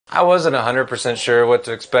I wasn't 100% sure what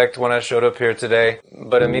to expect when I showed up here today,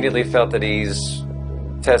 but immediately felt at ease.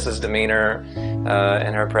 Tessa's demeanor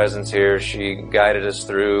and her presence here, she guided us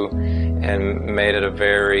through and made it a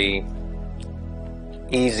very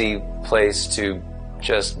easy place to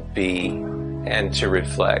just be and to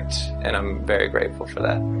reflect, and I'm very grateful for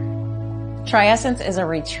that. TRIESSENCE is a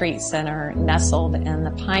retreat center nestled in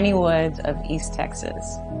the piney woods of East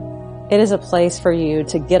Texas. It is a place for you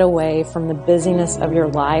to get away from the busyness of your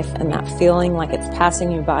life and that feeling like it's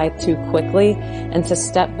passing you by too quickly, and to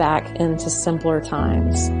step back into simpler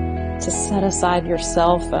times, to set aside your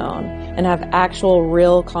cell phone and have actual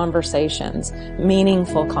real conversations,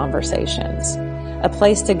 meaningful conversations. A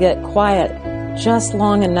place to get quiet just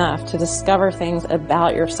long enough to discover things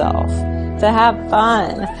about yourself, to have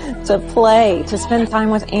fun, to play, to spend time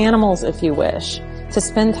with animals if you wish, to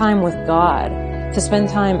spend time with God, to spend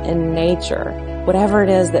time in nature, whatever it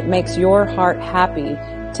is that makes your heart happy,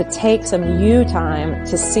 to take some you time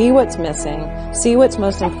to see what's missing, see what's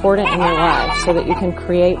most important in your life so that you can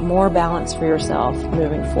create more balance for yourself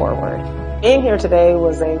moving forward. Being here today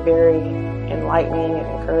was a very enlightening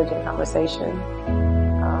and encouraging conversation.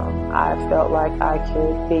 I felt like I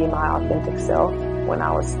could be my authentic self when I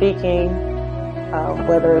was speaking,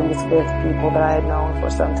 whether it was with people that I had known for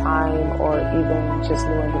some time or even just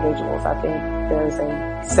new individuals. I think there's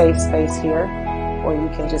a safe space here where you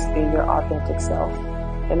can just be your authentic self.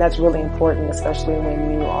 And that's really important, especially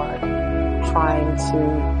when you are trying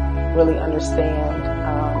to really understand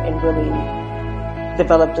and really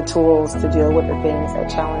develop the tools to deal with the things that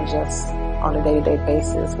challenge us on a day-to-day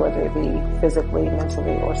basis, whether it be physically,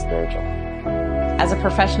 mentally, or spiritual. As a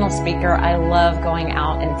professional speaker, I love going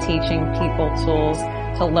out and teaching people tools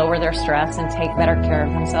to lower their stress and take better care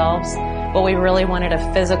of themselves. But we really wanted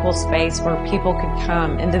a physical space where people could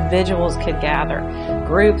come, individuals could gather,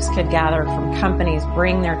 groups could gather from companies,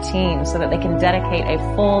 bring their teams so that they can dedicate a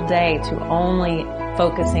full day to only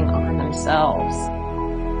focusing on themselves.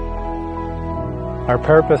 Our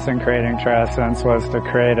purpose in creating TRIESSENCE was to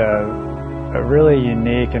create a really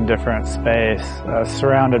unique and different space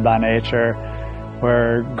surrounded by nature,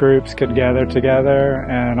 where groups could gather together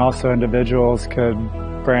and also individuals could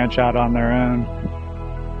branch out on their own.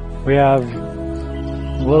 We have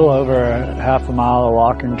a little over half a mile of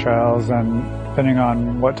walking trails, and depending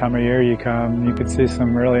on what time of year you come, you could see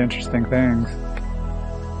some really interesting things.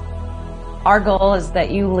 Our goal is that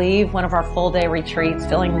you leave one of our full-day retreats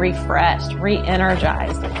feeling refreshed,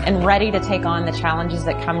 re-energized, and ready to take on the challenges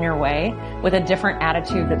that come your way with a different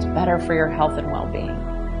attitude that's better for your health and well-being.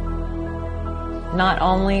 Not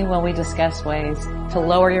only will we discuss ways to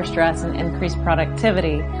lower your stress and increase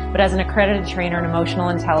productivity, but as an accredited trainer in emotional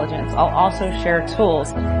intelligence, I'll also share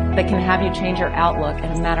tools that can have you change your outlook in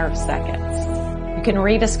a matter of seconds. You can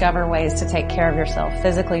rediscover ways to take care of yourself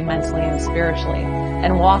physically, mentally, and spiritually,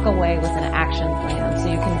 and walk away with an action plan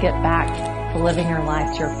so you can get back to living your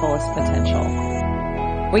life to your fullest potential.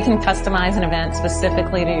 We can customize an event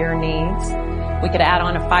specifically to your needs. We could add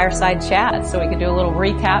on a fireside chat so we could do a little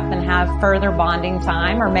recap and have further bonding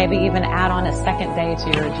time, or maybe even add on a second day to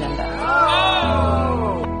your agenda.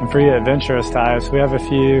 And for you adventurous types, we have a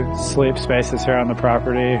few sleep spaces here on the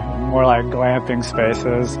property, more like glamping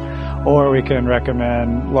spaces, or we can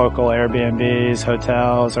recommend local Airbnbs,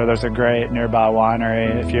 hotels, or there's a great nearby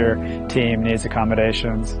winery if your team needs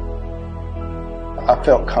accommodations. I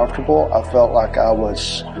felt comfortable. I felt like I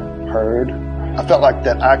was heard. I felt like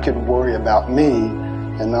that I could worry about me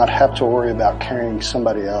and not have to worry about carrying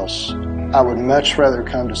somebody else. I would much rather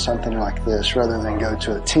come to something like this rather than go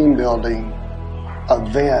to a team building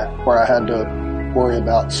event where I had to worry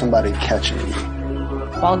about somebody catching me.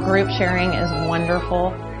 While group sharing is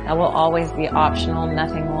wonderful, that will always be optional.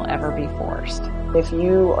 Nothing will ever be forced. If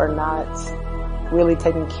you are not really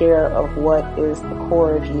taking care of what is the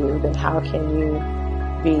core of you, then how can you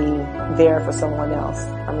be there for someone else?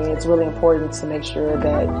 I mean, it's really important to make sure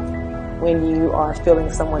that when you are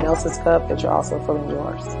filling someone else's cup, that you're also filling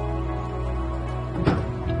yours.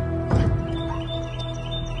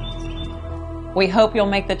 We hope you'll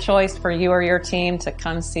make the choice for you or your team to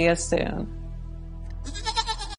come see us soon.